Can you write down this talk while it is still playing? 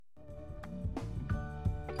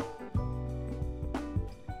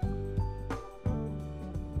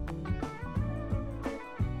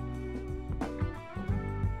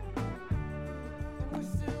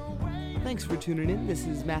Thanks for tuning in. This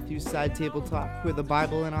is Matthew's Side Table Talk, where the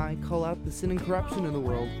Bible and I call out the sin and corruption in the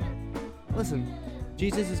world. Listen,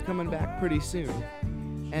 Jesus is coming back pretty soon,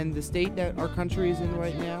 and the state that our country is in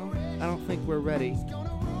right now, I don't think we're ready.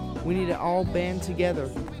 We need to all band together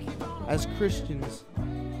as Christians,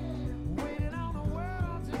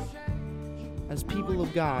 as people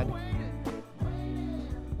of God.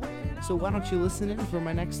 So why don't you listen in for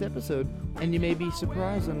my next episode, and you may be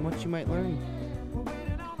surprised on what you might learn.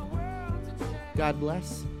 God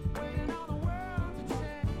bless.